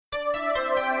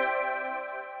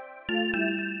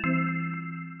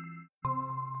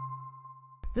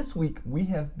This week we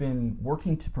have been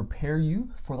working to prepare you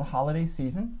for the holiday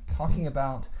season, talking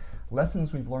about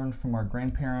lessons we've learned from our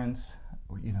grandparents.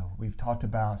 We've talked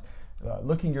about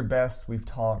looking your best. We've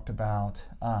talked about,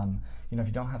 if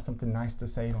you don't have something nice to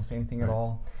say, don't say anything at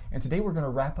all. And today we're going to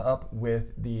wrap up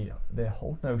with the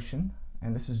whole notion,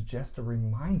 and this is just a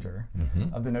reminder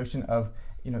of the notion of,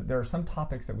 there are some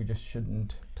topics that we just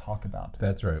shouldn't talk about.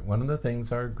 That's right. One of the things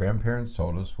our grandparents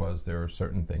told us was there are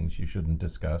certain things you shouldn't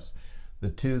discuss. The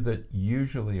two that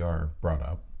usually are brought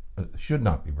up, should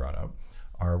not be brought up,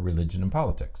 are religion and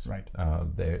politics. Right.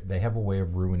 They have a way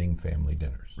of ruining family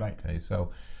dinners. Right. Okay.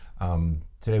 So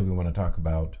today we want to talk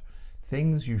about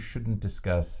things you shouldn't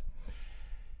discuss.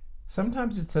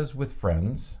 Sometimes it says with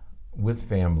friends, with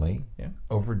family,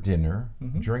 over dinner,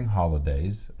 during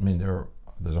holidays. I mean,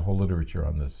 there's a whole literature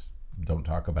on this. Don't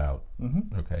talk about,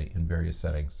 in various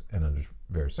settings and under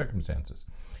various circumstances.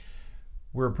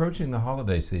 We're approaching the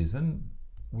holiday season.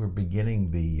 We're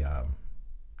beginning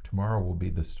tomorrow will be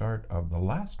the start of the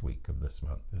last week of this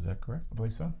month. Is that correct? I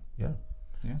believe so. Yeah.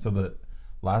 Yeah. So the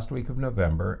last week of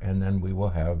November, and then we will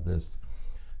have this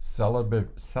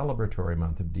celebratory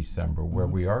month of December where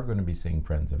we are going to be seeing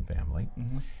friends and family.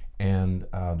 And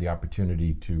the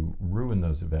opportunity to ruin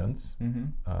those events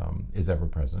is ever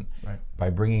present by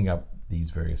bringing up these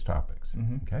various topics.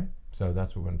 Okay? So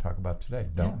that's what we're going to talk about today.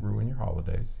 Don't ruin your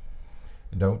holidays.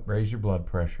 Don't raise your blood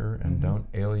pressure, and don't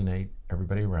alienate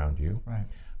everybody around you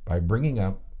by bringing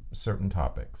up certain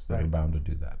topics that are bound to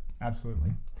do that.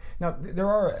 Absolutely. Now, there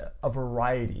are a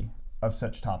variety of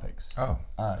such topics.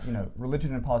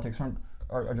 Religion and politics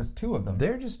are just two of them.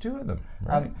 They're just two of them,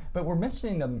 right? But we're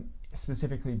mentioning them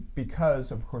specifically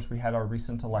because, of course, we had our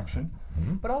recent election,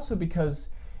 but also because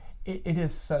it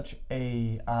is such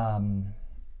a...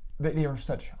 they are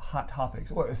such hot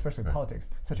topics, well, especially politics,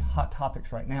 such hot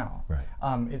topics right now. Right.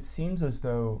 It seems as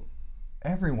though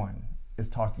everyone is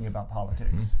talking about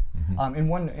politics in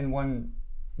one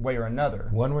way or another.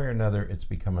 One way or another, it's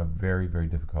become a very, very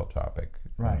difficult topip.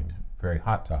 Right. Very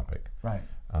hot topic. Right.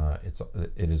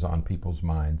 It is on people's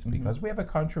minds because we have a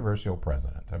controversial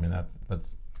president. I mean,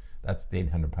 that's the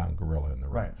 800-pound gorilla in the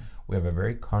room. Right. We have a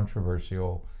very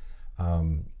controversial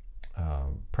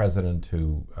president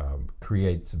who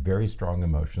creates very strong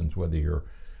emotions, whether you're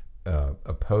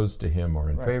opposed to him or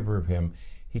in favor of him.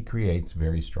 He creates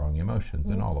very strong emotions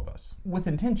in all of us. With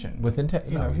intention. With intent.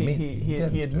 He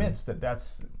admits that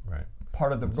that's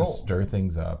part of the goal. To stir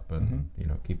things up and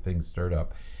keep things stirred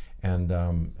up, and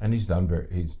he's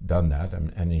done that,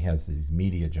 and he has these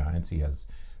media giants. He has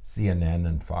CNN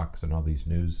and Fox and all these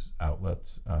news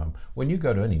outlets. When you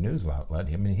go to any news outlet,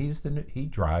 I mean, he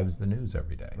drives the news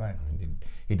every day. Right. I mean,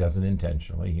 he doesn't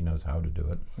intentionally. He knows how to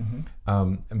do it.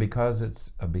 And because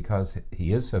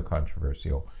he is so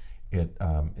controversial,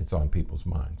 it's on people's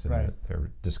minds, and there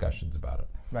are discussions about it.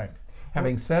 Right.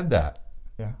 Having said that,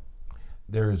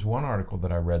 there is one article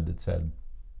that I read that said,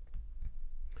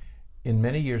 in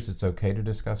many years it's okay to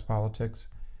discuss politics,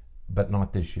 but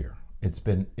not this year.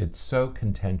 It's so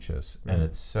contentious and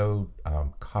it's so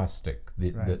caustic.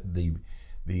 The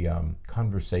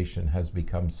conversation has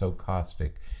become so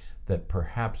caustic that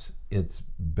perhaps it's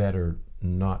better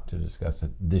not to discuss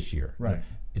it this year. Right.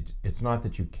 It's not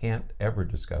that you can't ever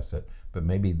discuss it, but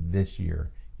maybe this year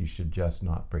you should just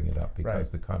not bring it up because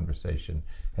the conversation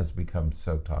has become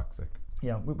so toxic.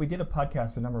 Yeah, we did a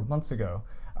podcast a number of months ago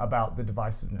about the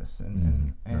divisiveness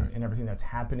and everything that's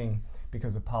happening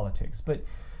because of politics. But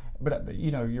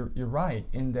you're right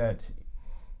in that,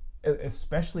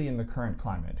 especially in the current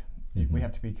climate, we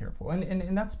have to be careful,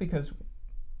 and that's because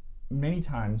many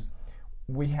times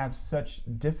we have such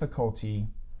difficulty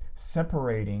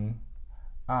separating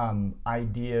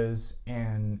ideas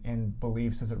and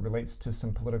beliefs as it relates to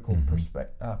some political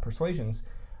persuasions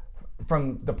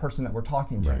from the person that we're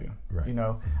talking to.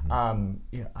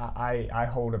 I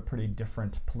hold a pretty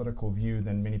different political view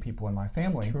than many people in my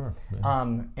family. Sure.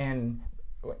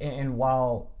 And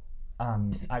while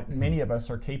many of us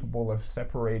are capable of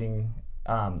separating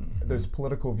those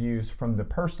political views from the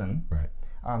person,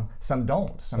 some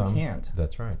don't, some can't.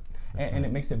 That's right. And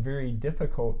it makes it very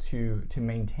difficult to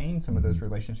maintain some of those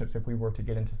relationships if we were to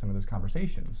get into some of those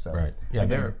conversations. So,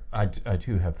 Yeah, I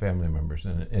too have family members,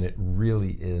 and it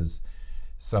really is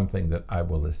something that I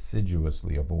will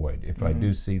assiduously avoid if I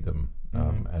do see them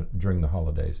during the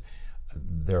holidays.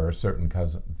 There are certain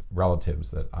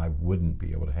relatives that I wouldn't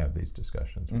be able to have these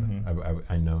discussions with.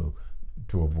 I know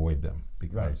to avoid them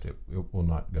because it will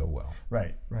not go well.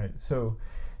 Right. So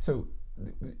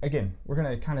again, we're going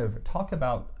to kind of talk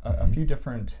about a few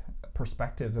different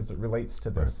perspectives as it relates to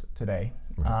this today.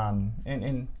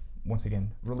 And once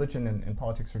again, religion and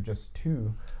politics are just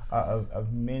two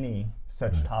of many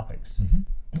such topics.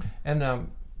 Mm-hmm. And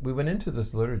we went into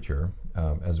this literature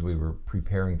as we were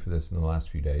preparing for this in the last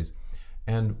few days,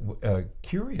 and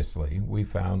curiously, we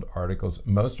found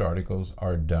most articles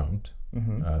are don't.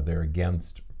 Mm-hmm. They're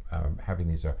against having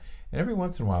these. And every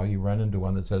once in a while, you run into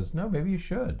one that says, no, maybe you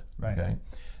should. Right. Okay.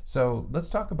 So let's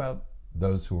talk about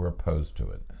those who are opposed to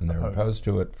it. And they're opposed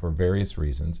to it for various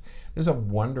reasons. There's a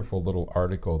wonderful little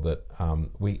article that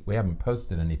we haven't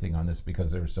posted anything on this because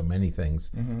there are so many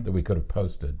things that we could have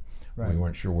posted. Right. We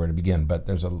weren't sure where to begin. But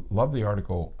there's a lovely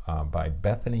article by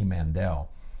Bethany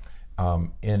Mandel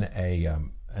in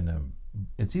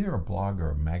it's either a blog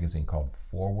or a magazine called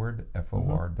Forward,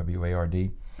 Forward.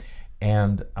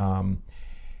 And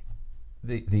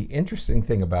the interesting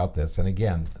thing about this, and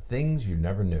again, things you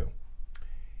never knew,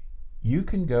 you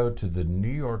can go to the New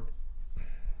York,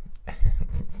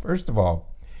 first of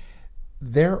all,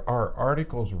 there are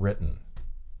articles written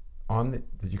that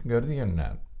you can go to the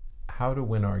internet, how to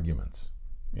win arguments.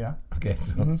 Yeah. Okay,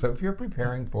 so if you're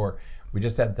preparing we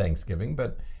just had Thanksgiving,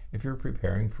 but if you're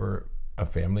preparing for a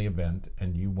family event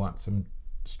and you want some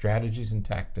strategies and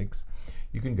tactics,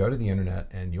 you can go to the internet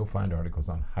and you'll find articles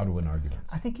on how to win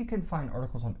arguments. I think you can find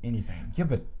articles on anything. Yeah,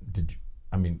 but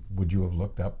would you have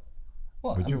looked up?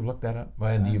 Well, would you have looked that up?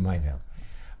 Well, you might have.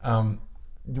 Do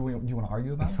you want to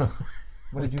argue about it?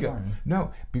 What did you learn?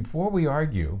 No, before we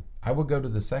argue, I will go to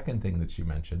the second thing that she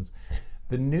mentions.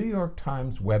 The New York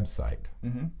Times website.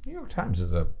 Mm-hmm. New York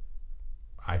Times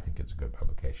I think it's a good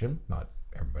publication. Not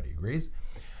everybody agrees.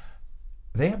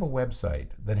 They have a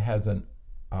website that has an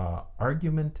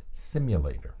argument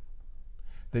simulator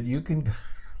that you can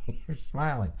you're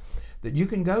smiling, that you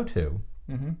can go to,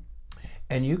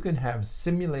 and you can have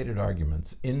simulated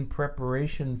arguments in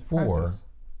preparation for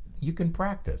you can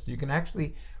practice. You can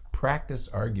actually practice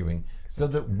arguing so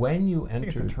that when you enter,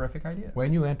 I think it's a terrific idea.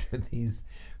 When you enter these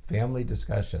family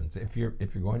discussions, if you're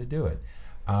going to do it,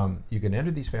 you can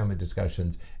enter these family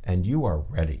discussions and you are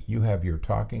ready. You have your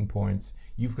talking points,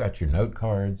 you've got your note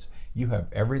cards, you have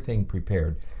everything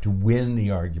prepared to win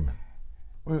the argument.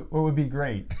 What would be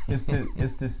great is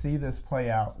to see this play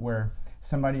out where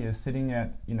somebody is sitting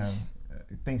at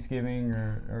Thanksgiving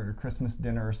or Christmas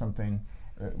dinner or something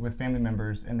with family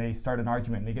members, and they start an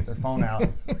argument and they get their phone out.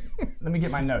 Let me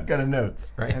get my notes. Got a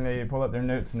notes, right? And they pull up their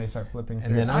notes and they start flipping through.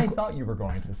 And then I thought you were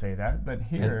going to say that, but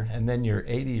here. And then your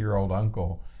 80-year-old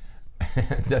uncle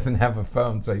doesn't have a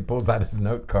phone, so he pulls out his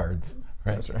note cards,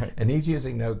 right? That's right. And he's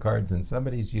using note cards, and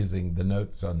somebody's using the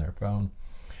notes on their phone.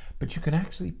 But you can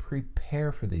actually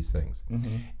prepare for these things,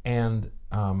 and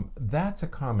that's a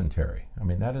commentary. I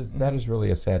mean, that is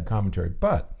really a sad commentary.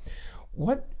 But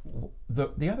what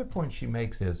the other point she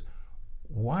makes is,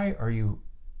 when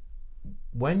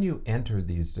you enter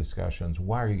these discussions,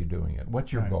 why are you doing it?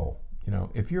 What's your goal?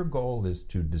 If your goal is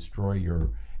to destroy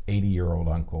your 80-year-old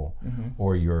uncle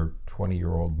or your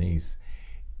 20-year-old niece,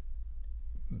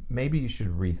 maybe you should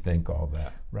rethink all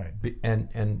that. Right.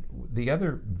 And the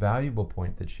other valuable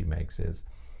point that she makes is,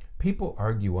 people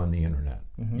argue on the internet.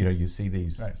 You see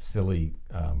these silly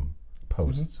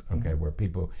posts, where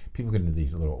people get into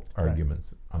these little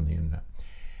arguments on the internet.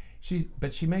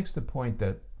 But she makes the point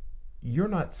that you're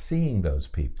not seeing those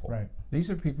people. Right.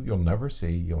 These are people you'll never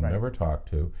see, you'll never talk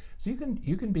to. So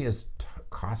you can be as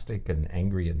caustic and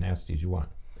angry and nasty as you want.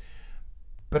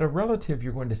 But a relative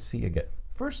you're going to see again.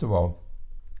 First of all,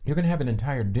 you're going to have an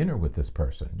entire dinner with this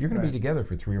person. You're going to be together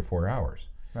for 3 or 4 hours.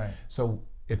 Right. So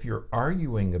if you're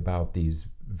arguing about these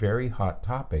very hot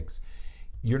topics,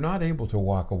 you're not able to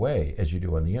walk away as you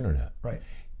do on the internet. Right.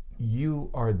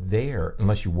 You are there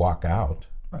unless you walk out,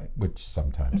 which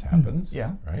sometimes happens.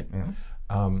 Yeah. Right.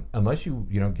 Yeah. Unless you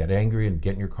get angry and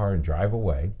get in your car and drive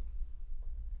away,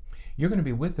 you're going to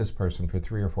be with this person for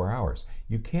 3 or 4 hours.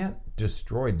 You can't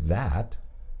destroy that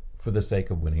for the sake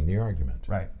of winning the argument.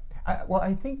 Right.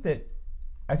 I think that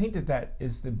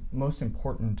is the most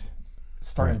important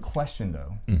starting question,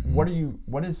 though.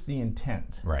 What is the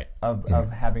intent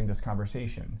of having this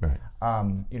conversation? Right.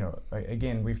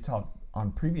 Again, we've talked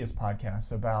on previous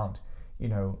podcasts about,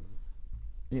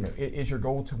 is your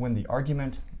goal to win the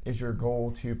argument? Is your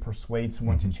goal to persuade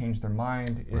someone to change their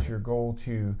mind? Is your goal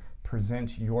to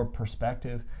present your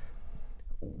perspective?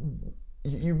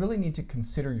 You really need to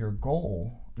consider your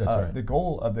goal, the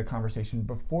goal of the conversation,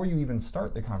 before you even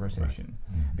start the conversation.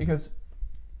 Right. Because,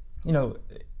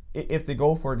 if the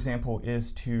goal, for example,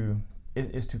 is to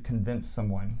convince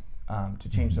someone to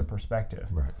change their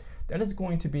perspective, that is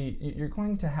going to be, you're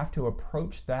going to have to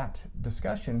approach that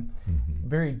discussion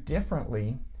very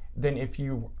differently than if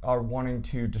you are wanting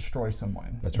to destroy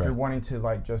someone. That's if right. you're wanting to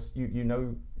like just you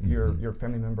know your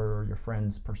family member or your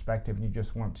friend's perspective, and you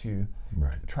just want to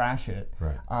trash it.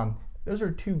 Right. Those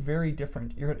are two very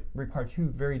different. You're going to require two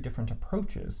very different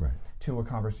approaches to a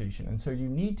conversation, and so you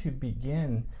need to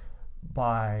begin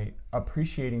by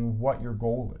appreciating what your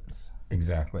goal is.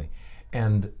 Exactly,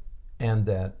 and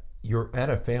that you're at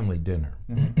a family dinner.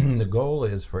 The goal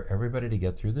is for everybody to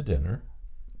get through the dinner.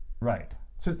 Right.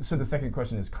 So the second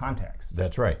question is context.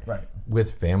 That's right. Right.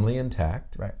 With family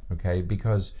intact. Right. Okay,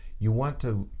 because you want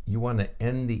to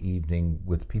end the evening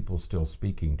with people still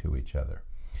speaking to each other.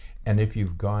 And if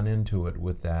you've gone into it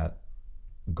with that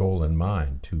goal in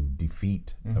mind to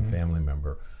defeat a family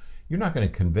member, you're not going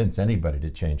to convince anybody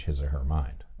to change his or her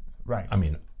mind. Right. I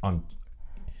mean,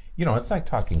 it's like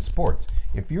talking sports.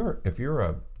 If you're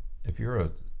a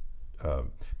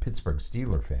Pittsburgh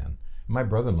Steelers fan, my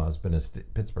brother-in-law's been a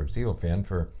Pittsburgh Steelers fan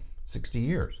for 60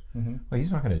 years. Well,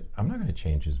 I'm not going to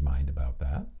change his mind about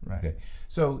that. Right. Okay.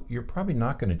 So you're probably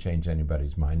not going to change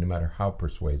anybody's mind, no matter how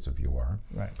persuasive you are.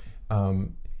 Right.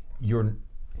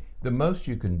 The most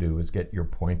you can do is get your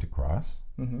point across.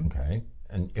 Okay.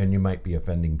 And you might be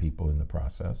offending people in the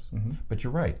process. But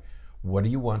you're right. What do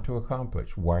you want to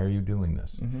accomplish? Why are you doing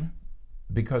this?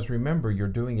 Because remember, you're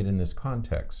doing it in this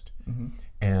context,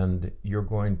 and you're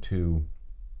going to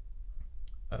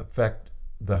affect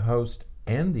the host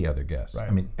and the other guests. Right.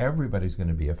 I mean, everybody's going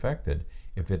to be affected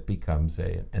if it becomes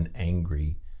an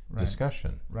angry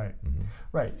discussion. Right.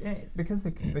 Right. Because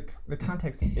the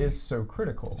context is so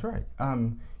critical. That's right.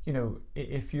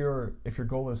 If your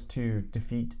goal is to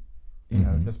defeat,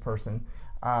 this person,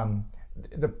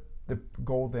 the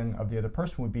goal then of the other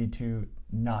person would be to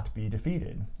not be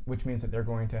defeated, which means that they're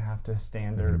going to have to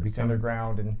stand their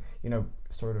ground and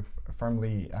sort of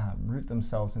firmly root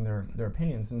themselves in their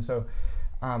opinions. And so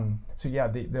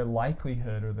the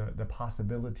likelihood or the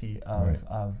possibility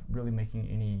of really making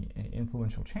any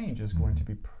influential change is going to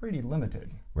be pretty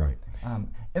limited. Right.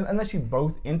 Unless you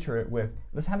both enter it with,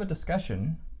 let's have a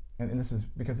discussion. And this is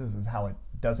because this is how it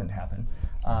doesn't happen,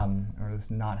 or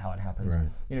it's not how it happens. Right.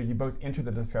 You both enter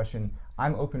the discussion.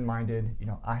 I'm open-minded.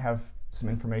 I have some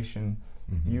information.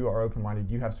 You are open-minded.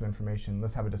 You have some information.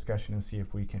 Let's have a discussion and see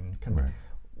if we can.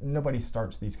 Nobody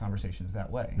starts these conversations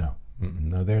that way.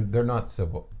 No, they're not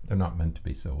civil. They're not meant to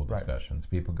be civil discussions.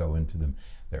 People go into them.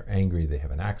 They're angry. They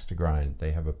have an axe to grind.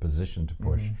 They have a position to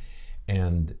push.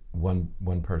 And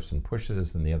one person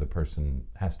pushes, and the other person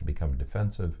has to become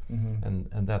defensive, and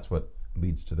that's what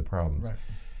leads to the problems. Right.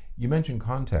 You mentioned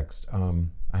context.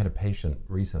 I had a patient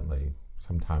recently,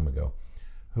 some time ago,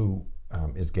 who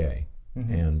is gay,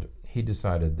 and he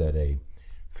decided that a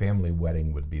family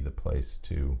wedding would be the place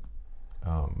to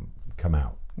come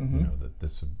out. That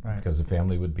this because the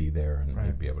family would be there and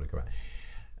he'd be able to come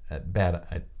out.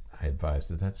 I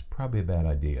advised that's probably a bad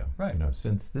idea. Right.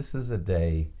 Since this is a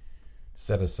day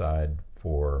set aside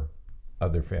for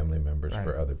other family members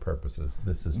for other purposes.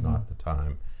 This is not the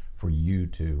time for you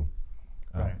to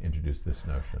introduce this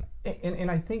notion.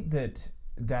 And I think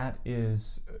that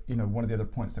is one of the other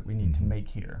points that we need to make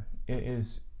here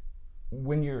is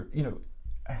when you're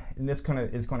and this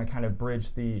is going to kind of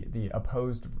bridge the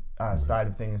opposed side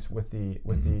of things with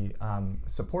the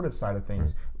supportive side of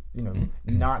things.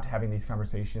 Not having these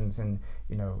conversations, and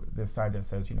the side that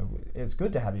says it's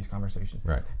good to have these conversations.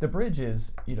 Right. The bridge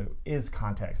is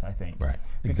context, I think. Right.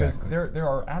 Because exactly. there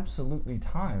are absolutely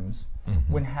times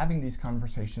when having these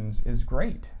conversations is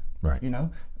great. Right.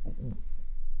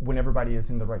 When everybody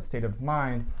is in the right state of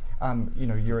mind.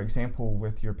 Your example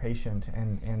with your patient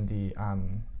and the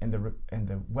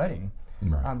wedding.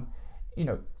 Right.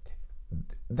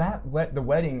 The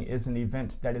wedding is an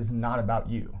event that is not about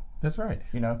you. That's right.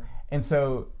 And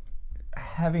so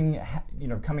having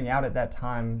coming out at that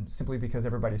time simply because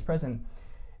everybody's present,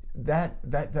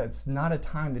 that's not a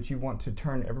time that you want to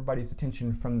turn everybody's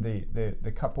attention from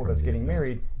the couple that's getting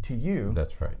married to you.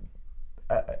 That's right.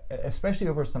 Especially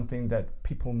over something that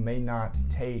people may not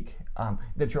take,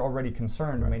 that you're already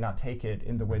concerned may not take it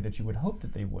in the way that you would hope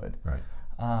that they would. Right.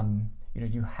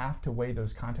 You have to weigh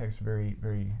those contexts very,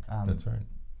 very. That's right.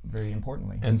 Very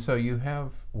importantly. And so you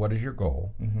have what is your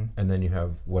goal, and then you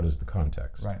have what is the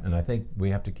context. Right. And I think we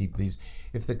have to keep these.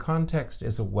 If the context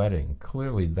is a wedding,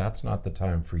 clearly that's not the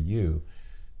time for you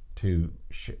to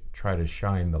try to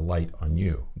shine the light on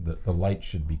you. The light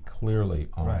should be clearly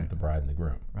on the bride and the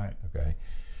groom. Right. Okay.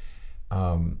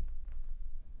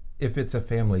 If it's a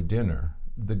family dinner,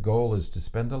 the goal is to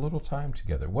spend a little time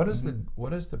together. What is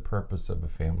the purpose of a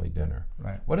family dinner?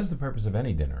 Right. What is the purpose of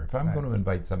any dinner? If I'm going to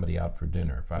invite somebody out for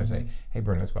dinner, if I say, "Hey,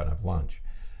 Brent, let's go out and have lunch,"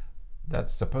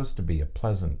 that's supposed to be a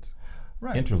pleasant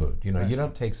interlude. You know, you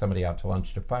don't take somebody out to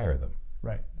lunch to fire them.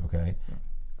 Right. Okay.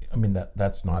 I mean,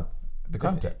 that's not the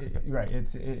context. Right.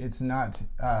 It's not.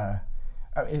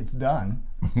 It's done,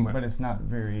 but it's not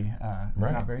very. It's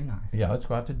not very nice. Yeah. Let's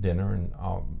go out to dinner and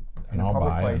I'll public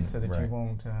buy place so that you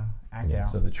won't act out.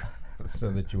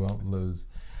 So that you won't lose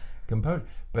composure.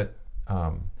 But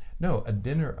no,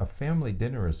 a family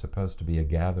dinner is supposed to be a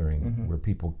gathering where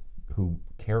people who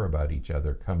care about each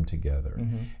other come together,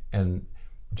 and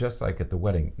just like at the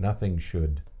wedding, nothing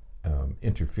should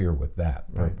interfere with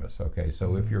that purpose. Okay,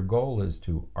 so if your goal is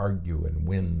to argue and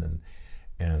win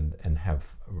and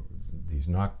have these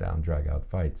knockdown, drag out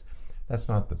fights, that's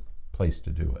not the place to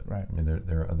do it. Right. I mean,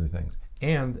 there are other things.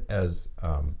 And as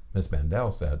Ms.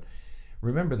 Mandel said,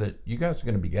 remember that you guys are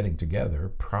going to be getting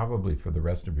together probably for the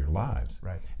rest of your lives.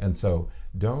 Right. And so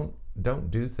don't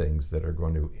do things that are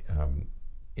going to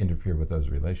interfere with those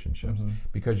relationships,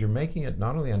 because you're making it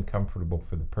not only uncomfortable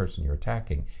for the person you're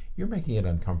attacking, you're making it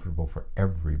uncomfortable for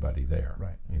everybody there.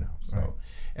 Right. You know. So,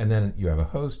 and then you have a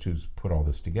host who's put all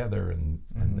this together, and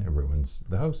it ruins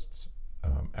the host's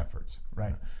efforts.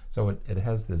 Right. So it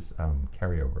has this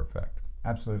carryover effect.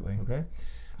 Absolutely. Okay.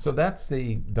 So that's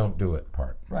the don't do it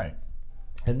part. Right.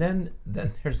 And then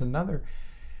there's another.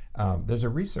 There's a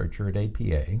researcher at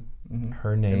APA.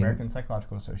 Her name, the American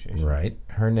Psychological Association. Right.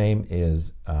 Her name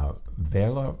is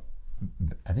Vaile.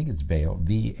 I think it's Vaile,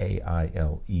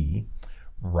 Vaile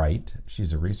Wright.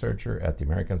 She's a researcher at the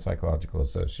American Psychological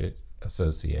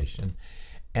Association,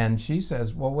 and she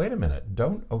says, "Well, wait a minute.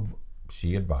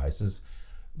 She advises,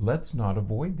 let's not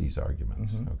avoid these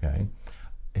arguments. Okay."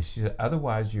 And she said,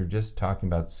 otherwise you're just talking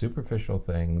about superficial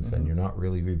things, and you're not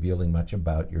really revealing much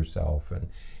about yourself, and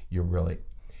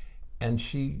and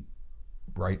she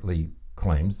rightly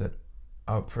claims that,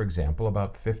 for example,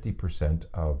 about 50%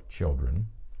 of children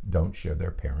don't share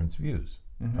their parents' views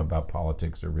about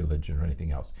politics or religion or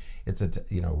anything else. It's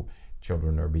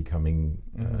children are becoming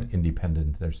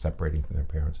independent. They're separating from their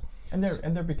parents, and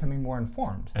they're becoming more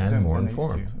informed.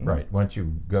 Right. Once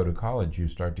you go to college, you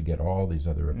start to get all these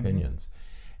other opinions,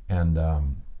 and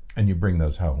you bring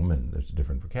those home, and there's a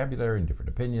different vocabulary and different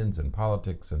opinions and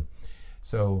politics, and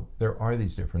so there are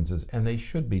these differences, and they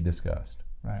should be discussed.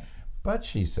 Right. But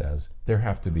she says there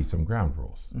have to be some ground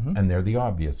rules, and they're the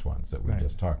obvious ones that we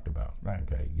just talked about. Right.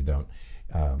 Okay. You don't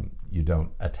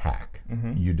attack.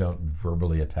 You don't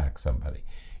verbally attack somebody.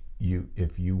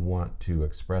 If you want to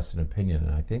express an opinion,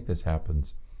 and I think it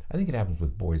happens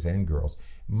with boys and girls.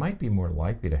 It might be more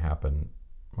likely to happen.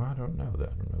 Well, I don't know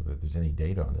that there's any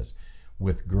data on this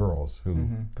with girls who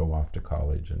go off to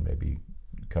college and maybe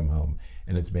come home,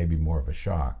 and it's maybe more of a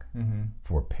shock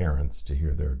for parents to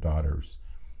hear their daughters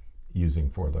using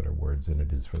 4-letter words than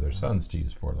it is for their sons to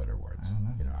use 4-letter words.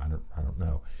 I don't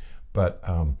know,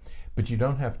 but you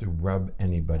don't have to rub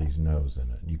anybody's nose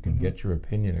in it. You can get your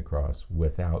opinion across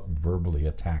without verbally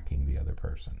attacking the other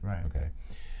person. Right. Okay.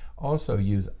 Also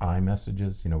use I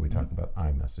messages. We talk about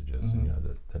I messages, and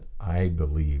that I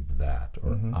believe that,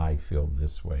 or I feel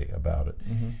this way about it.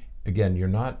 Again, you're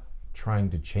not trying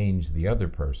to change the other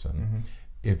person.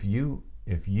 If you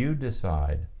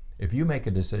make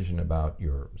a decision about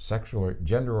your sexual or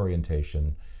gender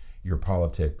orientation, your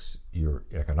politics, your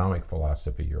economic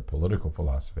philosophy, your political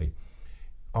philosophy,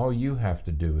 all you have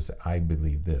to do is say, I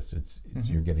believe this. It's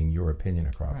you're getting your opinion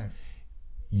across. Right.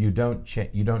 You don't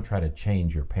try to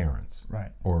change your parents,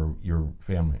 right, or your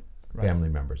family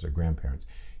members or grandparents.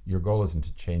 Your goal isn't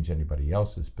to change anybody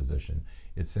else's position.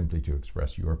 It's simply to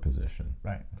express your position.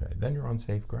 Right. Okay. Then you're on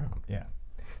safe ground. Yeah.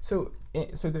 So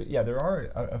there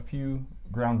are a few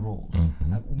ground rules.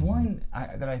 One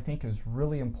that I think is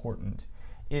really important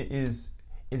is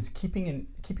keeping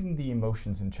the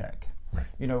emotions in check. Right.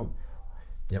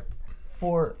 Yep.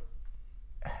 For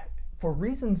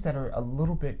reasons that are a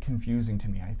little bit confusing to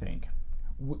me, I think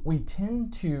we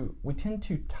tend to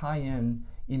tie in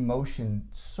emotion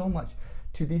so much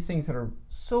to these things that are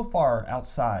so far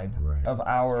outside of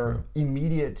our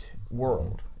immediate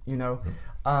world.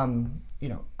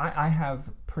 I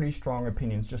have pretty strong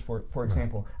opinions. Just for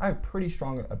example, I have pretty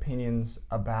strong opinions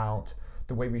about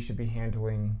the way we should be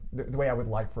handling the way I would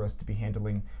like for us to be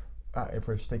handling, if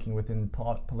we're sticking within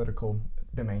political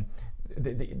domain,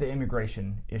 the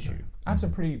immigration issue. I have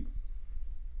some pretty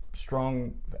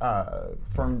strong,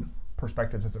 firm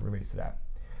perspectives as it relates to that.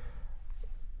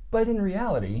 But in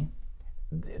reality,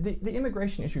 the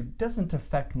immigration issue doesn't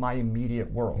affect my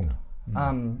immediate world.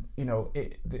 I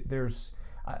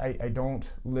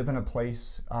don't live in a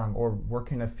place or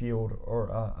work in a field or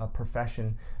a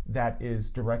profession that is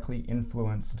directly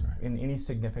influenced in any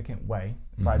significant way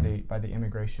by the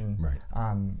immigration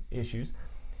issues.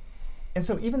 And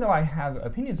so even though I have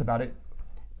opinions about it,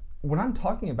 when I'm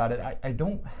talking about it, I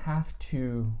don't have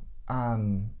to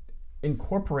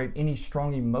incorporate any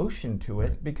strong emotion to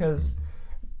it, because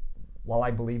while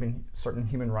I believe in certain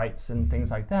human rights and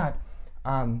things like that,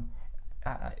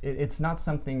 it's not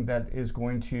something that is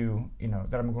going to,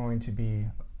 that I'm going to be,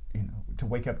 to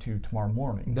wake up to tomorrow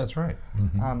morning. That's right.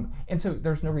 And so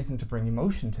there's no reason to bring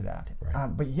emotion to that. Right.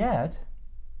 But yet,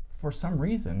 for some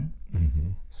reason,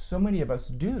 so many of us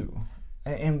do.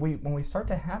 And when we start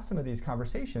to have some of these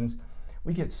conversations,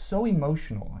 we get so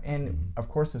emotional. And of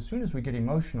course, as soon as we get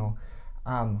emotional,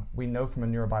 we know from a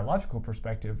neurobiological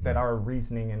perspective that our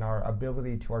reasoning and our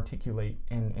ability to articulate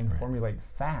and formulate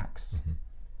facts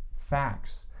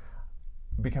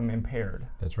become impaired.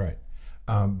 That's right.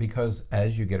 Because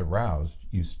as you get aroused,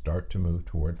 you start to move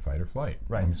toward fight or flight.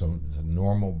 Right. So it's a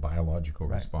normal biological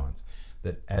response.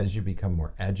 That as you become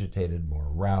more agitated, more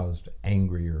aroused,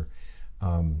 angrier,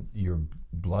 your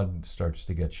blood starts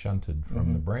to get shunted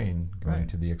from the brain going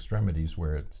to the extremities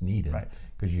where it's needed.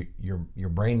 Because your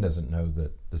brain doesn't know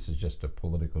that this is just a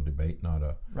political debate, not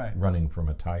a running from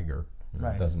a tiger.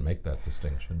 It doesn't make that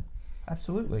distinction.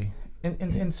 Absolutely.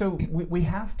 And so we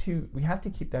have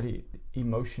to keep that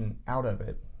emotion out of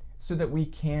it, so that we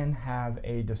can have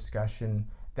a discussion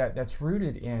that's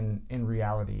rooted in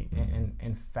reality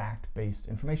and fact-based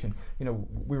information.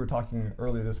 We were talking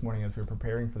earlier this morning as we were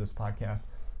preparing for this podcast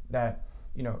that,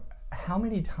 how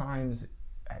many times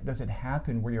does it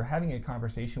happen where you're having a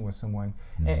conversation with someone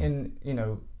and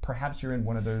perhaps you're in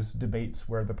one of those debates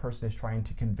where the person is trying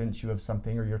to convince you of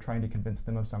something, or you're trying to convince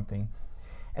them of something,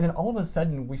 and then all of a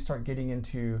sudden we start getting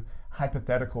into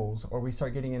hypotheticals, or we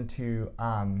start getting into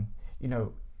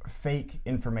fake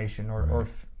information, or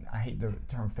I hate the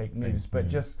term fake news, but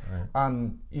just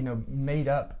made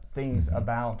up things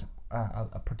about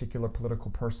a particular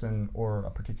political person or a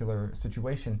particular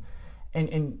situation,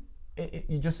 and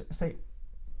you just say,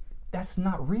 that's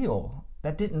not real.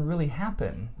 That didn't really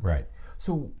happen. Right.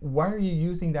 So why are you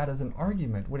using that as an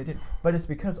argument when it did? But it's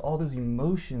because all those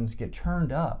emotions get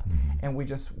churned up, and we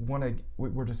just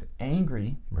we're just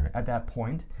angry at that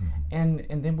point, and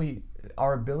then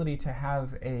our ability to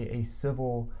have a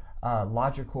civil,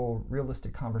 logical,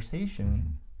 realistic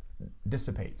conversation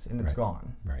dissipates, and it's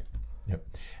gone. Right. Yep.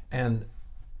 And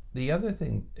the other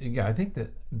thing, I think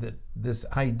that this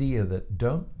idea that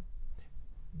don't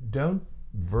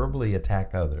verbally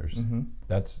attack others,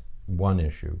 that's one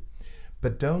issue.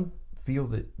 But don't feel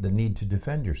the need to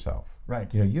defend yourself.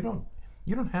 Right. You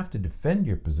don't have to defend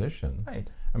your position. Right.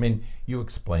 I mean, you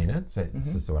explain it. Say,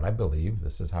 this is what I believe.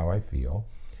 This is how I feel.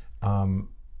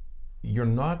 You're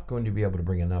not going to be able to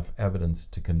bring enough evidence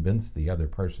to convince the other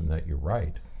person that you're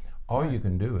right. All you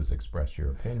can do is express your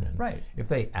opinion. Right. If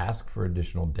they ask for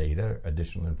additional data,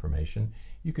 additional information,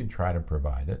 you can try to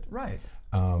provide it. Right.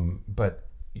 But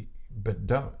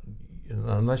don't.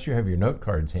 Unless you have your note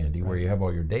cards handy where you have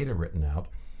all your data written out,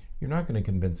 you're not going to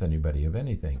convince anybody of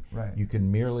anything. Right. You can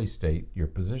merely state your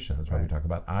position. That's why we talk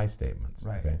about I statements.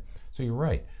 Right. Okay. So you're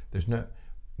right.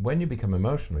 When you become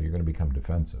emotional, you're going to become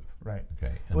defensive. Right.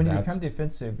 Okay. And when you become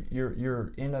defensive,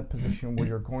 you're in a position where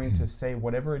you're going to say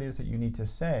whatever it is that you need to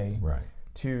say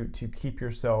to keep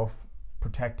yourself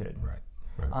protected. Right.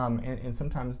 And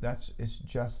sometimes it's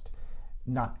just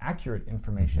not accurate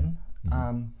information.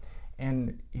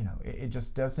 And it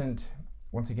just doesn't,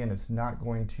 once again, it's not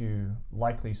going to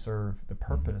likely serve the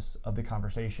purpose of the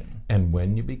conversation. And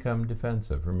when you become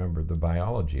defensive, remember the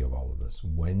biology of all of this.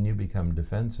 When you become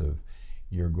defensive,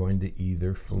 you're going to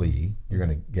either flee, you're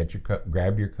going to get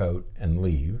grab your coat and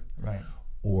leave,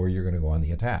 or you're going to go on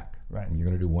the attack. Right. You're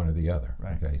going to do one or the other.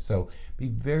 Right. Okay. So be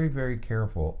very, very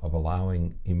careful of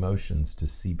allowing emotions to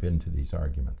seep into these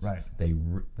arguments. Right.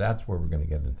 That's where we're going to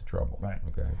get into trouble. Right.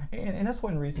 Okay. And that's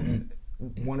one reason,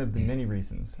 one of the many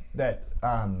reasons that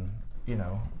that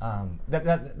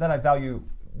I value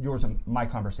yours and my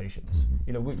conversations.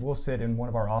 We'll sit in one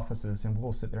of our offices and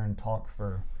we'll sit there and talk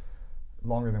for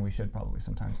longer than we should probably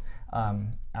sometimes,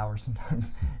 hours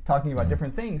sometimes, talking about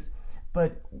different things.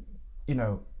 But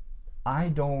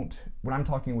when I'm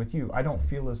talking with you, I don't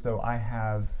feel as though I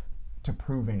have to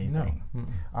prove anything. No.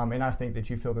 And I think that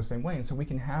you feel the same way. And so we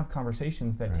can have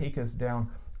conversations that take us down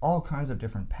all kinds of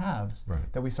different paths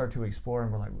that we start to explore,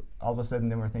 and we're like, all of a sudden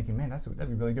then we're thinking, man, that'd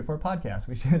be really good for a podcast.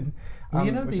 We should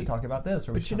we should talk about this.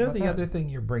 Or but the other thing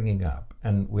you're bringing up,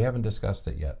 and we haven't discussed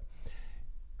it yet,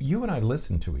 you and I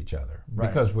listen to each other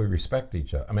because we respect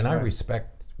each other. I mean, I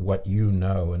respect what you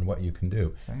know and what you can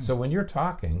do. Same. So when you're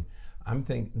talking, I'm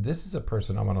thinking, this is a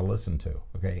person I want to listen to,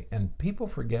 okay? And people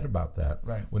forget about that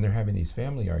when they're having these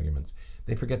family arguments.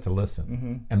 They forget to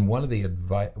listen. And one of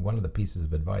the pieces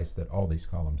of advice that all these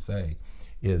columns say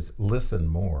is listen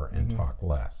more and talk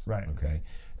less. Right. Okay.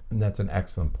 And that's an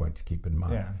excellent point to keep in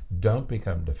mind. Yeah. Don't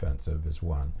become defensive is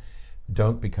one.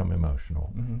 Don't become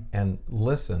emotional, and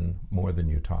listen more than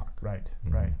you talk. Right,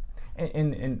 right.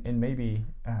 And maybe,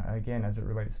 again, as it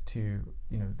relates to,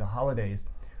 the holidays,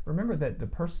 remember that the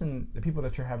people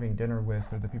that you're having dinner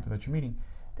with or the people that you're meeting,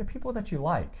 they're people that you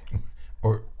like.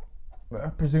 Or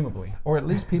presumably. Or at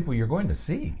least people you're going to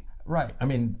see. Right. I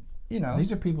mean,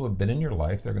 these are people who have been in your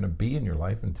life. They're going to be in your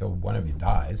life until one of you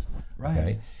dies. Right.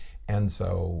 Okay? And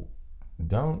so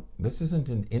this isn't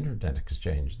an internet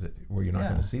exchange where you're not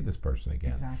going to see this person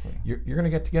again. Exactly. You're going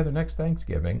to get together next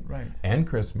Thanksgiving, right, and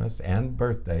Christmas and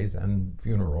birthdays and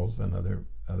funerals and other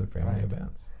family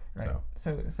events. Right.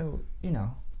 So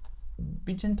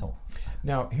be gentle.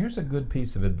 Now, here's a good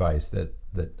piece of advice that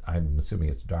I'm assuming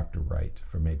it's Dr. Wright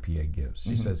from APA gives.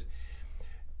 She says,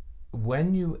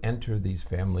 when you enter these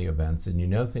family events and you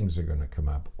know things are going to come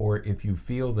up, or if you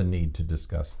feel the need to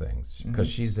discuss things, because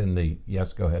she's in the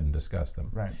yes, go ahead and discuss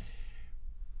them. Right.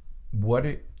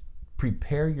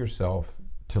 Prepare yourself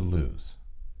to lose.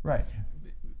 Right.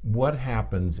 What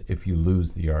happens if you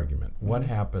lose the argument? What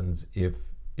happens if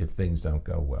things don't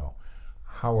go well?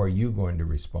 How are you going to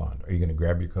respond? Are you going to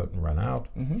grab your coat and run out?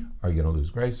 Are you going to lose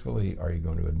gracefully? Are you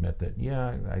going to admit that,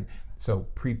 so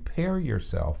prepare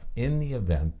yourself in the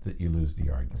event that you lose the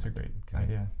argument. That's a great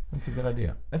idea. That's a good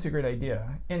idea. That's a great idea.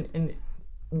 And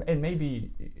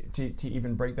maybe to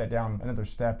even break that down another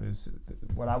step is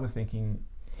what I was thinking,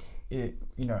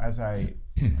 as I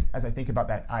think about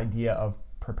that idea of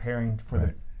preparing for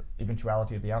the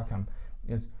eventuality of the outcome,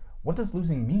 is what does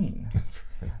losing mean?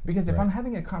 Because if I'm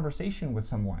having a conversation with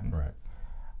someone,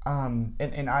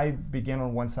 and I begin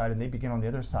on one side and they begin on the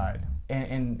other side,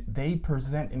 and they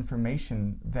present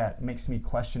information that makes me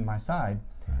question my side,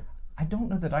 I don't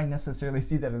know that I necessarily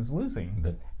see that as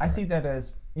losing. I see that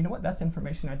as, that's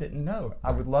information I didn't know. I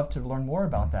would love to learn more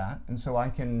about that, and so I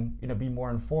can be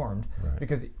more informed,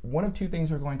 because one of two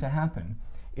things are going to happen.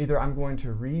 Either I'm going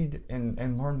to read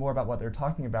and learn more about what they're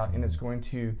talking about, and it's going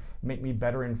to make me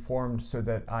better informed so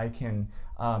that I can,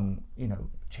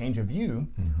 change a view,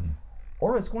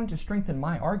 or it's going to strengthen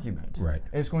my argument. Right.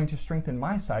 It's going to strengthen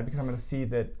my side because I'm going to see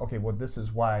that, okay, well, this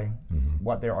is why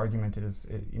what their argument is,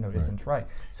 isn't right.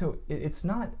 So it's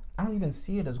not, I don't even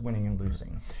see it as winning and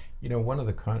losing. And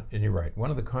you're right,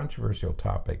 one of the controversial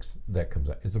topics that comes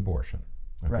up is abortion.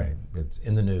 Okay? Right. It's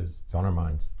in the news, it's on our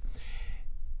minds.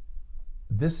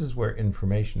 This is where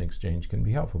information exchange can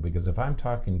be helpful, because if I'm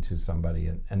talking to somebody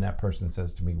and that person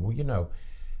says to me, well,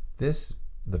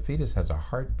 the fetus has a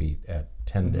heartbeat at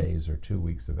 10 days or 2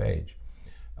 weeks of age,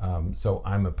 so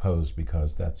I'm opposed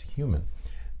because that's human.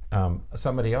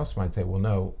 Somebody else might say, well,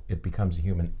 no, it becomes a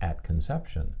human at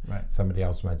conception. Right. Somebody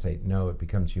else might say, no, it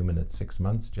becomes human at 6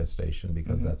 months gestation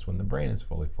because that's when the brain is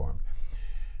fully formed.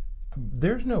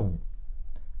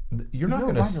 You're not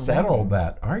going to settle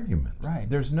that argument. Right.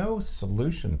 There's no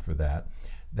solution for that.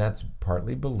 That's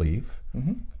partly belief.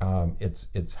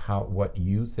 It's what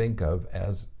you think of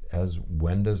as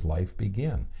when does life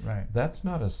begin. Right. That's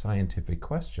not a scientific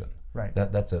question. Right.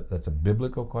 That's a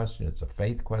biblical question. It's a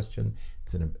faith question.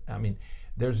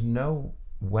 There's no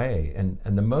way, and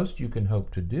the most you can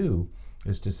hope to do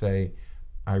is to say,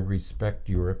 I respect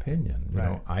your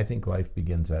opinion. I think life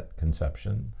begins at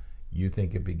conception. You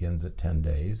think it begins at 10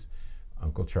 days.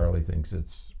 Uncle Charlie thinks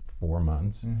it's 4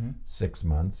 months, 6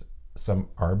 months, some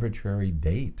arbitrary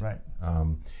date. Right.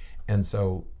 And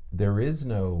so there is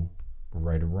no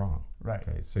right or wrong. Right.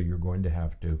 Okay. So you're going to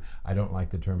have to, I don't like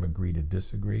the term agree to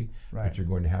disagree, but you're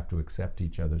going to have to accept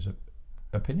each other's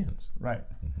opinions. Right.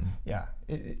 Yeah.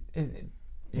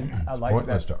 It's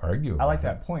pointless to argue about. I like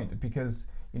that point because,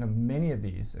 many of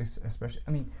these,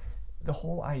 especially, the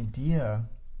whole idea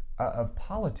of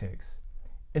politics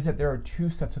is that there are two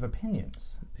sets of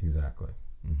opinions. Exactly.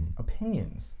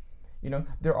 Opinions.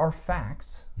 There are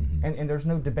facts, and there's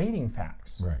no debating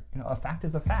facts. Right. A fact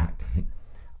is a fact.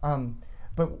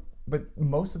 But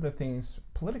most of the things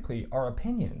politically are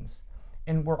opinions,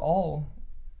 and we're all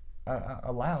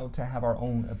allowed to have our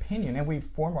own opinion, and we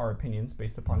form our opinions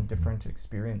based upon different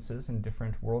experiences and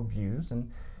different worldviews,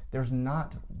 and there's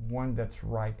not one that's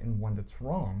right and one that's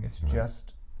wrong. It's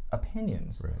just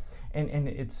opinions. Right. And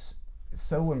it's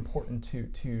so important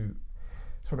to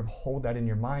sort of hold that in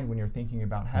your mind when you're thinking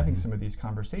about having some of these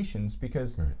conversations,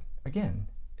 because again,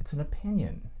 it's an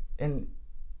opinion, and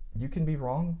you can be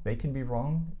wrong, they can be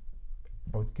wrong,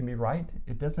 both can be right.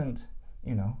 It doesn't,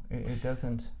 it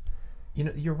doesn't.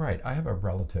 You're right. I have a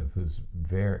relative who's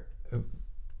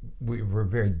we're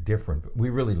very different. We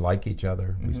really like each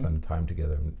other. We spend time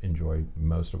together and enjoy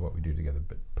most of what we do together,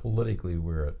 but politically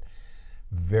we're at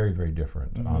very, very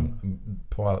different on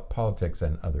politics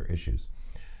and other issues.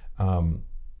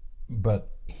 But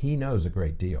he knows a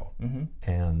great deal,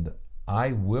 and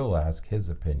I will ask his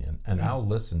opinion, and I'll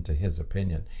listen to his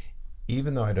opinion,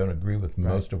 even though I don't agree with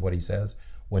most of what he says.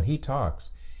 When he talks,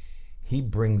 he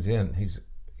brings in,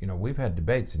 we've had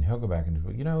debates, and he'll go back and, in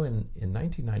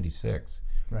 1996,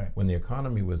 when the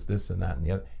economy was this and that and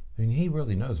the other, I mean, he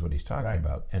really knows what he's talking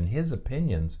about, and his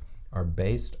opinions are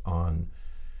based on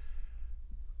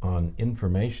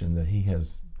information that he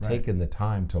has taken the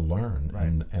time to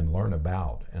learn and learn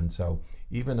about. And so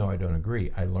even though I don't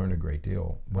agree, I learn a great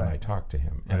deal when I talk to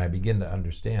him, and I begin to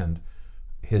understand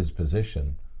his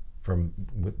position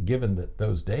given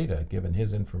those data, given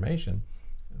his information.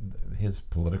 His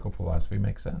political philosophy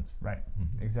makes sense. Right,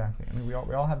 exactly. I mean, we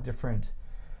all have different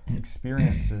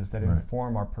experiences that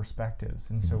inform our perspectives,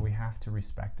 and so we have to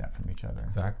respect that from each other.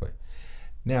 Exactly.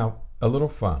 Now, a little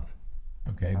fun,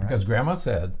 okay? Because Grandma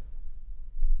said,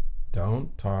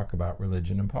 don't talk about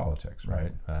religion and politics,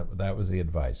 right? That was the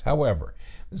advice. However,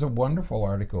 there's a wonderful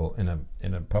article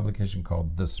in a publication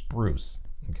called The Spruce,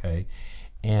 okay?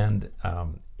 And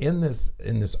in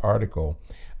this article,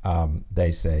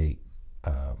 they say,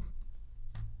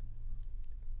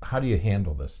 how do you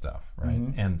handle this stuff,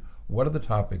 right? And what are the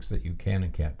topics that you can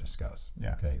and can't discuss?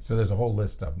 Okay, so there's a whole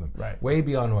list of them, way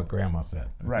beyond what Grandma said.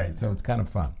 Okay? So it's kind of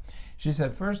fun. She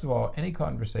said, first of all, any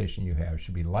conversation you have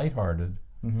should be lighthearted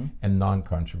and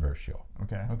non-controversial.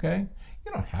 Okay,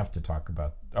 you don't have to talk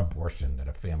about abortion at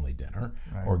a family dinner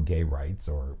or gay rights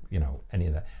or any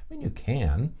of that. I mean, you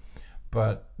can.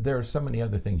 But there are so many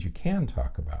other things you can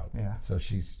talk about. So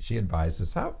she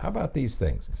advises, how about these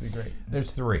things? This would be great.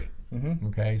 There's 3.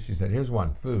 Okay, she said, here's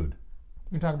one, food.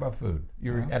 You can talk about food.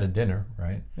 You're at a dinner,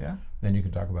 right? Yeah. Then you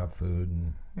can talk about food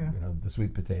and the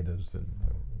sweet potatoes and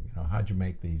how'd you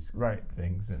make these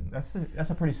things. And that's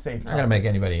a pretty safe topic. Not gonna make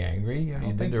anybody angry. I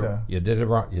don't think so. You did it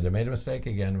wrong. You made a mistake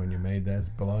again when you made those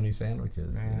bologna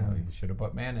sandwiches. You should have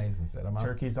put mayonnaise instead of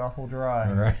mustard. Turkey's awful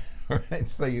dry. Right.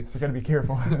 So you got to be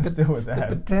careful still with that.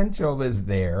 The potential is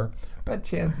there, but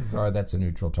chances are that's a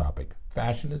neutral topic.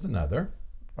 Fashion is another.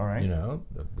 All right.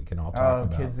 We can all talk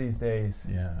about. Kids these days.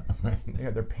 Yeah. They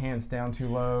got their pants down too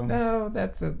low. No,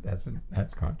 that's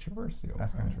controversial.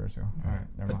 That's controversial. All right,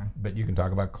 never mind. But you can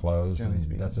talk about clothes, and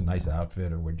that's a nice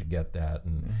outfit, or where'd you get that?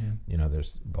 And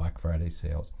there's Black Friday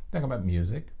sales. Talk about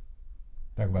music.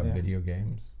 Talk about video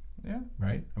games. Yeah.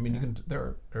 Right. I mean, you can.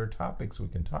 There are topics we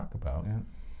can talk about. Yeah.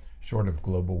 Short of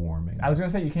global warming. I was going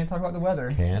to say, you can't talk about the weather.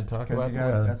 Can't talk about the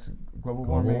weather. That's global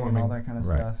warming and all that kind of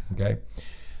stuff. Okay.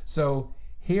 So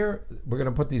here, we're going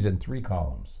to put these in 3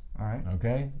 columns. All right.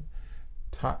 Okay.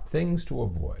 Things to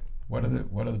avoid. What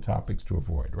are the topics to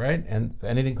avoid, right? And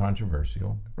anything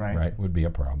controversial, right, would be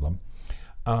a problem.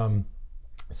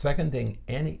 Second thing,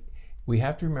 we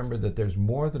have to remember that there's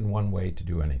more than one way to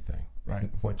do anything. Right.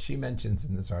 What she mentions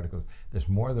in this article is there's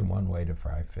more than one way to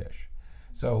fry fish.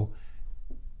 So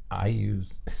I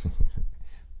use,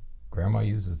 Grandma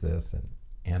uses this, and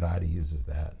Aunt Ida uses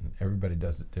that, and everybody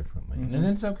does it differently, and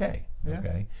it's okay. Yeah.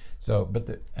 Okay. So,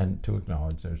 and to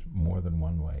acknowledge there's more than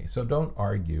one way. So don't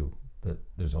argue that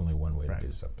there's only one way to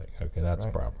do something. Okay, that's a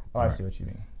problem. Oh, I see what you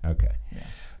mean. Okay.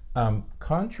 Yeah.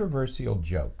 Controversial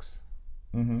jokes.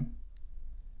 You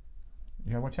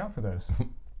gotta watch out for those.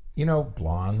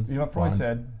 Blondes. You know what Freud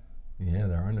said? Yeah,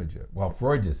 there are no jokes. Well,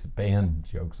 Freud just banned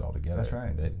jokes altogether. That's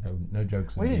right. No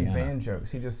jokes. Well, he didn't ban jokes.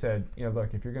 He just said,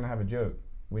 look, if you're going to have a joke,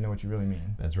 we know what you really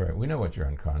mean. That's right. We know what your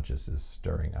unconscious is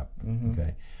stirring up.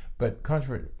 Okay, but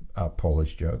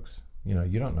Polish jokes. You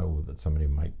don't know that somebody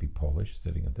might be Polish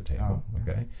sitting at the table. Oh,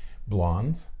 yeah. Okay,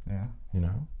 blondes. Yeah.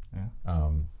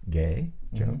 Gay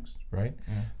jokes. Right.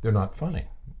 Yeah. They're not funny.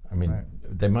 I mean,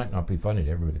 they might not be funny to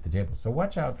everybody at the table. So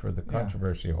watch out for the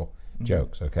controversial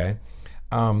jokes. Okay.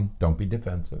 Don't be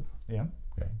defensive. Yeah.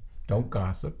 Okay. Don't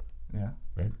gossip. Yeah.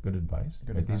 Right. Good advice.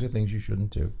 These are things you shouldn't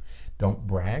do. Don't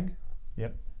brag.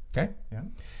 Yep. Okay. Yeah.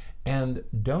 And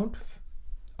don't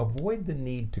avoid the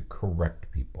need to correct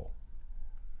people.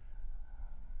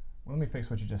 Well, let me fix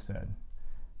what you just said.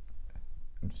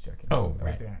 I'm just checking. Oh,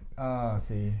 right.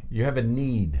 See. You have a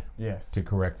need. Yes. To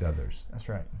correct others. That's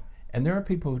right. And there are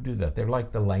people who do that. They're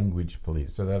like the language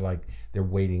police. So they're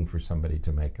waiting for somebody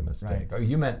to make a mistake. Right. Oh,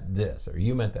 you meant this, or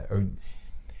you meant that. Or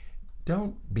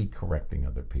don't be correcting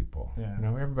other people. Yeah.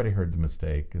 Everybody heard the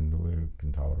mistake, and we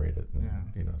can tolerate it.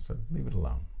 And, so leave it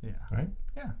alone. Yeah. Right?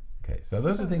 Yeah. Okay. So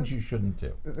those are things you shouldn't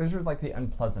do. Those are like the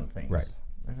unpleasant things. Right.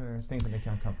 Those are things that make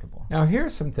you uncomfortable. Now, here are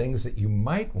some things that you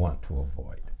might want to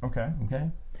avoid. Okay. Okay.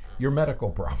 Your medical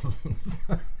problems.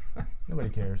 Nobody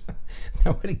cares.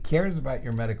 Nobody cares about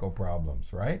your medical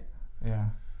problems, right? Yeah.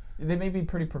 They may be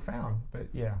pretty profound, but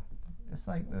yeah, it's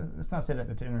like let's not sit at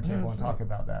the dinner table and talk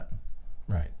about that.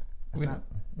 Right. We don't,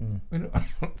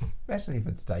 especially if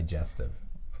it's digestive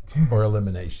or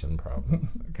elimination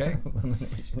problems. Okay.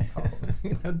 Elimination problems.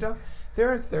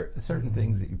 There are certain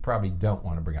things that you probably don't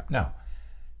want to bring up. Now,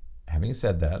 having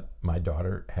said that, my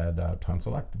daughter had a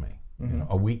tonsillectomy.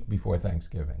 A week before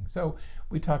Thanksgiving. So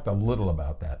we talked a little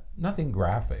about that. Nothing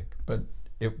graphic, but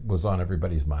it was on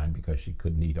everybody's mind because she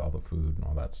couldn't eat all the food and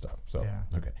all that stuff. So,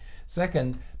 okay.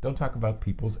 Second, don't talk about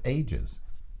people's ages.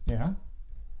 Yeah.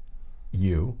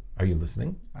 Are you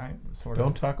listening? I sort of.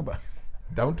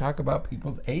 Don't talk about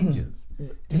people's ages.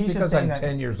 Just because I'm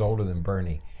 10 years older than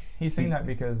Bernie. He's saying that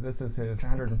because this is his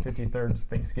 153rd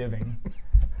Thanksgiving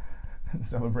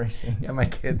celebration. Yeah, my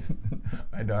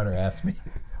daughter asked me,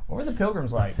 what were the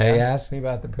pilgrims like? They asked me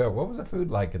about the pilgrims. What was the food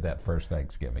like at that first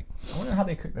Thanksgiving? I wonder how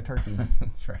they cooked the turkey.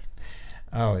 That's right.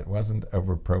 Oh, it wasn't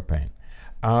over propane.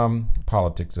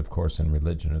 Politics, of course, and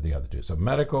religion are the other two. So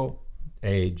medical,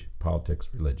 age, politics,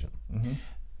 religion.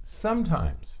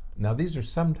 Sometimes, now these are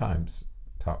sometimes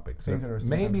topics. Things that are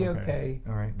maybe okay,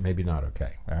 all right. Maybe not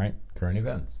okay. All right, current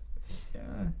events.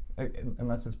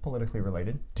 Unless it's politically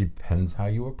related. Depends how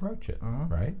you approach it,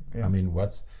 right? Yeah. I mean,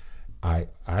 I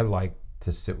like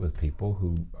to sit with people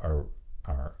who are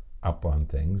up on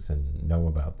things and know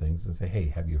about things and say, hey,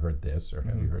 have you heard this or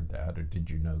have you heard that or did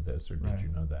you know this or did you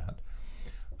know that?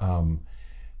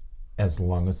 As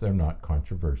long as they're not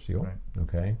controversial,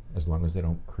 okay? As long as they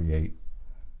don't create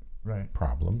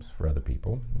problems for other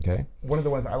people, okay? One of the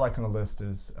ones I like on the list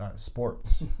is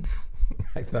sports.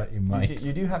 I thought you might.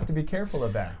 You do have to be careful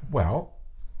of that. Well,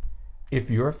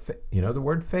 if you're, the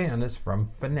word fan is from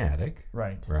fanatic.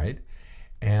 Right?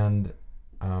 And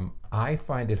I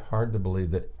find it hard to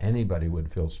believe that anybody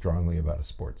would feel strongly about a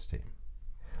sports team.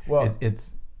 Well,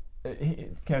 it's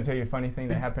can I tell you a funny thing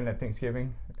that happened at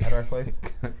Thanksgiving at our place?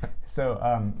 So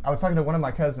I was talking to one of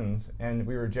my cousins, and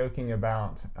we were joking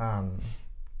about.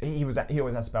 He always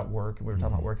asks about work, and we were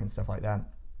talking about work and stuff like that.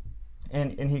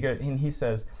 And he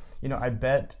says, I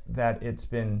bet that it's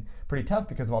been pretty tough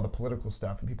because of all the political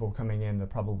stuff and people coming in that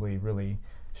probably really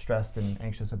stressed and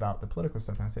anxious about the political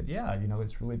stuff. And I said, yeah,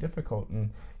 it's really difficult.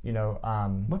 And,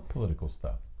 what political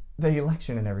stuff? The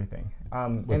election and everything.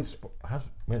 Wait a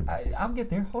minute. I'll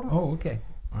get there. Hold on. Oh, okay.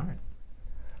 All right.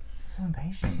 So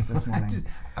impatient this morning.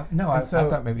 I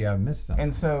thought maybe I missed something.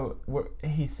 And so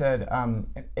he said,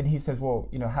 well,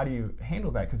 how do you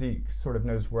handle that? Because he sort of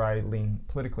knows where I lean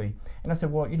politically. And I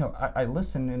said, well, I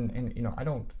listen and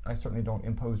I certainly don't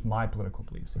impose my political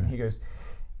beliefs. And he goes,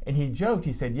 and he joked,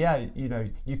 he said, yeah,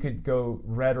 you could go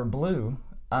red or blue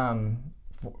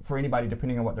for anybody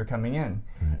depending on what they're coming in.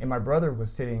 Right. And my brother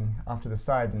was sitting off to the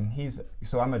side, and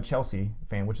so I'm a Chelsea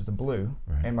fan, which is a blue,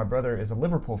 and my brother is a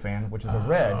Liverpool fan, which is a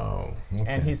red. Okay.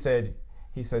 And he said,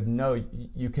 no,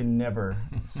 you can never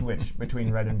switch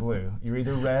between red and blue. You're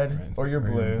either red or you're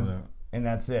blue, and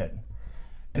that's it.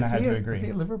 And I had to agree. Is he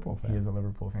a Liverpool fan? He is a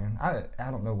Liverpool fan. I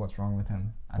don't know what's wrong with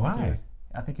him. Why?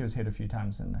 I think he was hit a few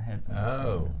times in the head.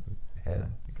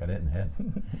 Head. Got it in the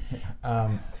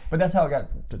head. But that's how it got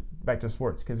back to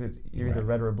sports, because you're either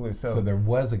red or blue. So there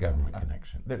was a government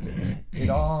connection. It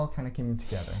all kind of came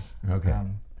together. Okay.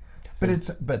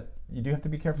 But you do have to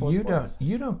be careful with sports.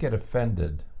 You don't get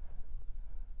offended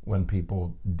when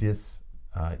people diss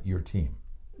your team.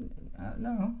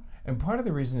 No. And part of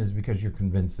the reason is because you're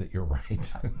convinced that you're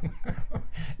right.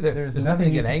 There's nothing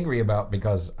to get angry about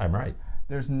because I'm right.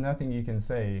 There's nothing you can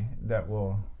say that's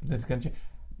going to change.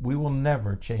 We will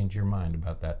never change your mind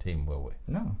about that team, will we?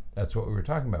 No. That's what we were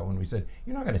talking about when we said,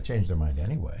 you're not going to change their mind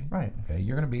anyway. Right. Okay.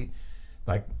 You're going to be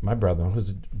like my brother,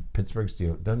 who's a Pittsburgh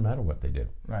Steelers. It doesn't matter what they do.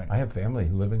 Right. I have family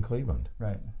who live in Cleveland.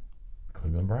 Right.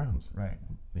 Cleveland Browns. Right.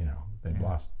 They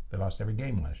lost every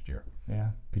game last year. Yeah.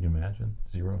 Can you imagine?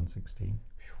 0-16.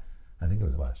 I think it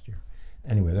was last year.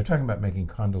 Anyway, they're talking about making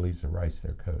Condoleezza Rice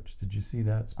their coach. Did you see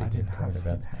that? I did not see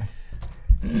that.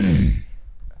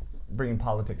 Bringing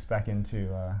politics back into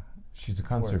she's a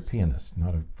concert pianist,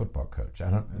 not a football coach. I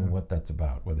don't know what that's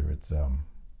about, whether it's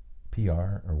PR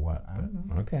or what. I don't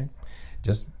know. Okay,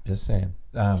 just saying.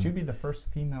 She'd be the first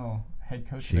female head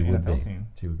coach of the NFL team.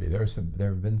 She would be. There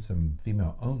have been some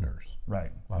female owners.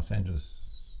 Right. Los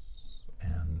Angeles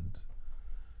and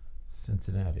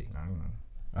Cincinnati. I don't know.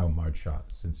 Oh, Marge Shaw,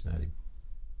 Cincinnati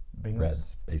Bengals?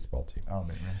 Reds baseball team. Oh,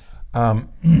 big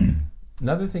man.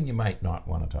 Another thing you might not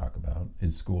want to talk about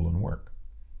is school and work.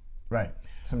 Right.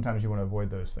 Sometimes you want to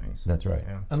avoid those things. That's right.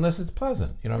 Yeah. Unless it's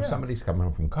pleasant. If somebody's coming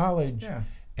home from college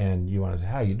and you want to say,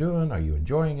 how you doing? Are you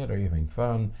enjoying it? Are you having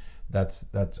fun? That's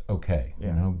okay.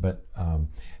 Yeah. But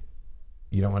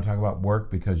You don't want to talk about work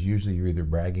because usually you're either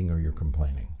bragging or you're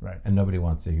complaining. Right. And nobody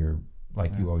wants to hear,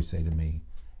 like you always say to me,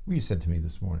 you said to me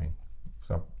this morning,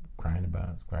 stop crying about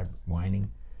it, stop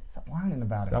whining. Stop whining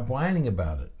about it. Stop whining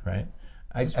about it, right?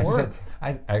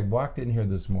 I walked in here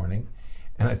this morning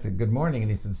and I said, good morning. And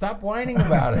he said, stop whining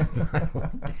about it.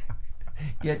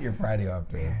 Get your Friday off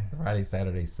to Friday,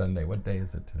 Saturday, Sunday. What day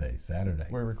is it today? Saturday.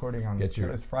 We're recording on,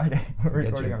 it's Friday. We're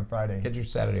recording on Friday. Get your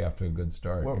Saturday off to a good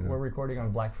start. We're recording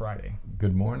on Black Friday.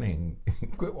 Good morning.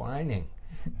 Quit whining.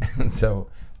 And so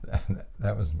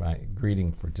that was my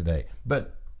greeting for today.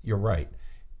 But you're right.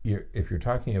 If you're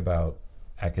talking about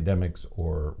academics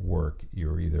or work,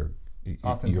 you're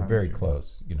very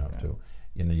close, to,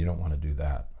 you don't want to do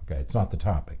that. Okay, it's not the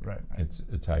topic. Right.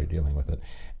 It's how you're dealing with it.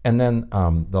 And then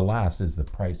the last is the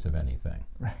price of anything.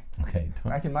 Right. Okay.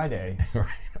 Back in my day. Right.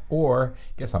 Or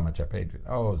guess how much I paid?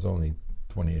 Oh, it was only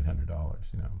 $2,800.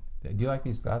 Do you like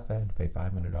these glasses? I had to pay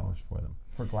 $500 for them.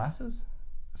 For glasses?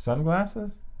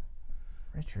 Sunglasses?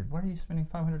 Richard, what are you spending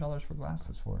 $500 for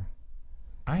glasses for?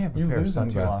 I have a pair of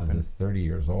sunglasses that's 30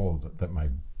 years old that my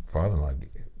father-in-law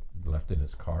left in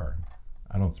his car.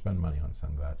 I don't spend money on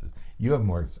sunglasses. You have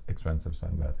more expensive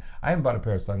sunglasses. I haven't bought a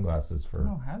pair of sunglasses for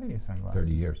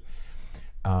 30 years.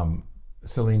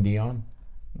 Celine Dion,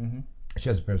 she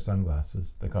has a pair of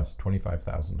sunglasses that cost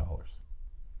 $25,000.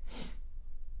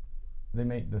 They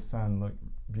make the sun look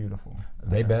beautiful.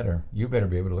 They better. You better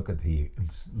be able to look at the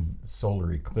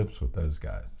solar eclipse with those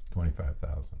guys.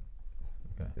 $25,000.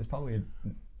 Okay. It's probably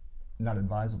not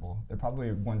advisable. They're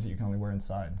probably ones that you can only wear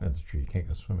inside. That's true. You can't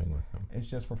go swimming with them. It's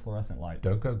just for fluorescent lights.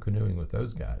 Don't go canoeing with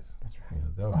those guys. That's right.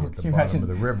 They'll be at the bottom of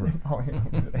the river. Falling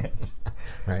over the edge.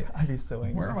 Right. I'd be so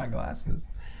angry. Where are my glasses?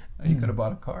 You could have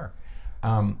bought a car.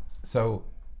 Don't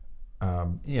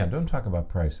talk about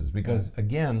prices because,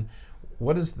 again,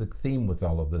 what is the theme with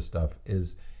all of this stuff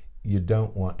is you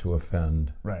don't want to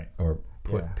offend or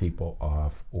put people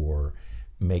off or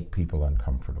make people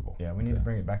uncomfortable. Yeah, we need to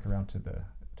bring it back around to the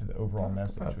overall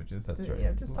message, which is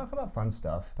just talk about fun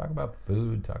stuff. Talk about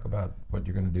food. Talk about what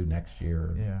you're going to do next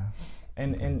year. Yeah,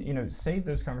 and save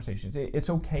those conversations.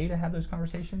 It's okay to have those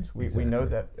conversations. We know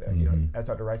that as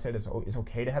Dr. Rice said, it's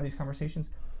okay to have these conversations,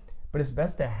 but it's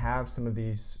best to have some of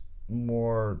these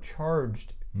more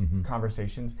charged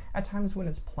conversations at times when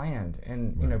it's planned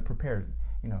and prepared.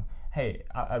 Hey,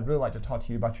 I'd really like to talk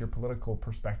to you about your political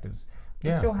perspectives.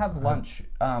 Let's go have lunch,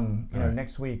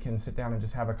 next week and sit down and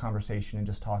just have a conversation and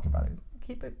just talk about it.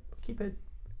 Keep it,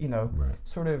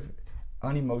 sort of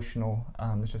unemotional.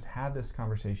 Let's just have this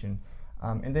conversation,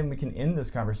 and then we can end this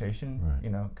conversation.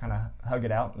 Kind of hug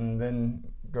it out and then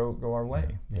go our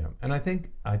way. Yeah. And I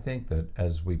think that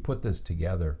as we put this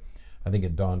together, I think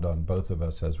it dawned on both of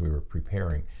us as we were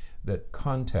preparing that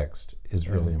context is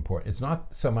really important. It's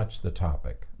not so much the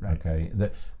topic. Right. Okay,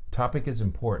 the topic is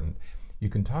important. You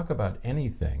can talk about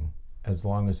anything as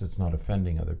long as it's not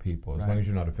offending other people, as long as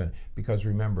you're not offended. Because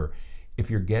remember, if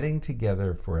you're getting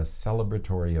together for a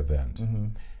celebratory event,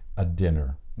 a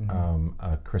dinner,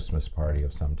 a Christmas party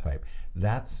of some type,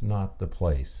 that's not the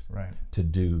place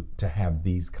to have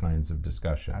these kinds of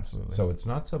discussions. Absolutely. So it's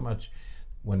not so much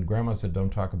when Grandma said don't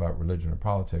talk about religion or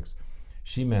politics,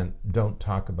 she meant don't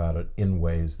talk about it in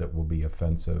ways that will be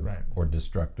offensive or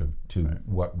destructive to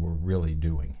what we're really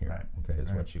doing here. Okay,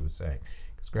 is what she was saying.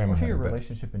 Because Grandma had your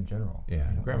relationship in general.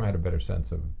 Yeah, Grandma had a better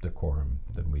sense of decorum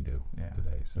than we do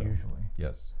today. So usually,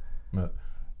 yes.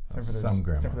 Some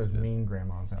grandmas, except for those mean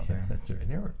grandmas out there. That's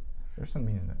right. There's some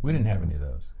mean in it. We didn't have any of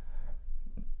those.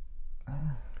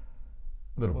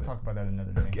 We'll talk about that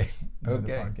another day. Okay. Another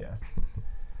podcast.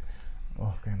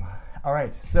 Oh, Grandma. All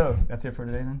right, so that's it for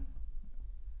today then.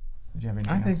 Did you have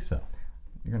anything else? I think so.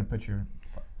 You're going to put your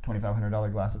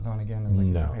 $2,500 glasses on again?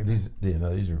 And no, these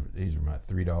are my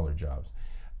 $3 jobs.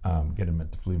 Get them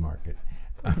at the flea market.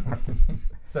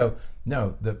 So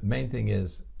no, the main thing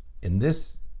is in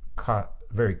this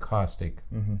very caustic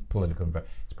political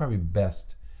environment, it's probably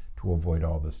best to avoid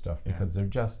all this stuff because they're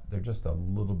just a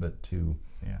little bit too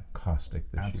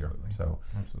caustic this year. So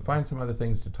find some other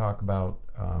things to talk about.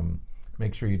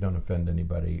 Make sure you don't offend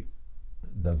anybody.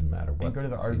 Doesn't matter what. And go to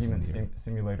the argument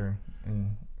simulator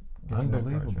and get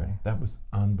unbelievable. That was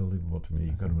unbelievable to me.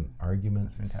 You go to an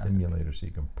argument simulator so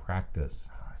you can practice.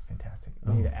 Oh, that's fantastic.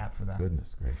 We need an app for that.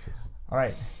 Goodness gracious. All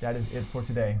right, that is it for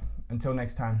today. Until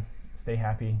next time, stay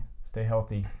happy, stay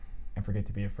healthy, and forget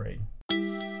to be afraid.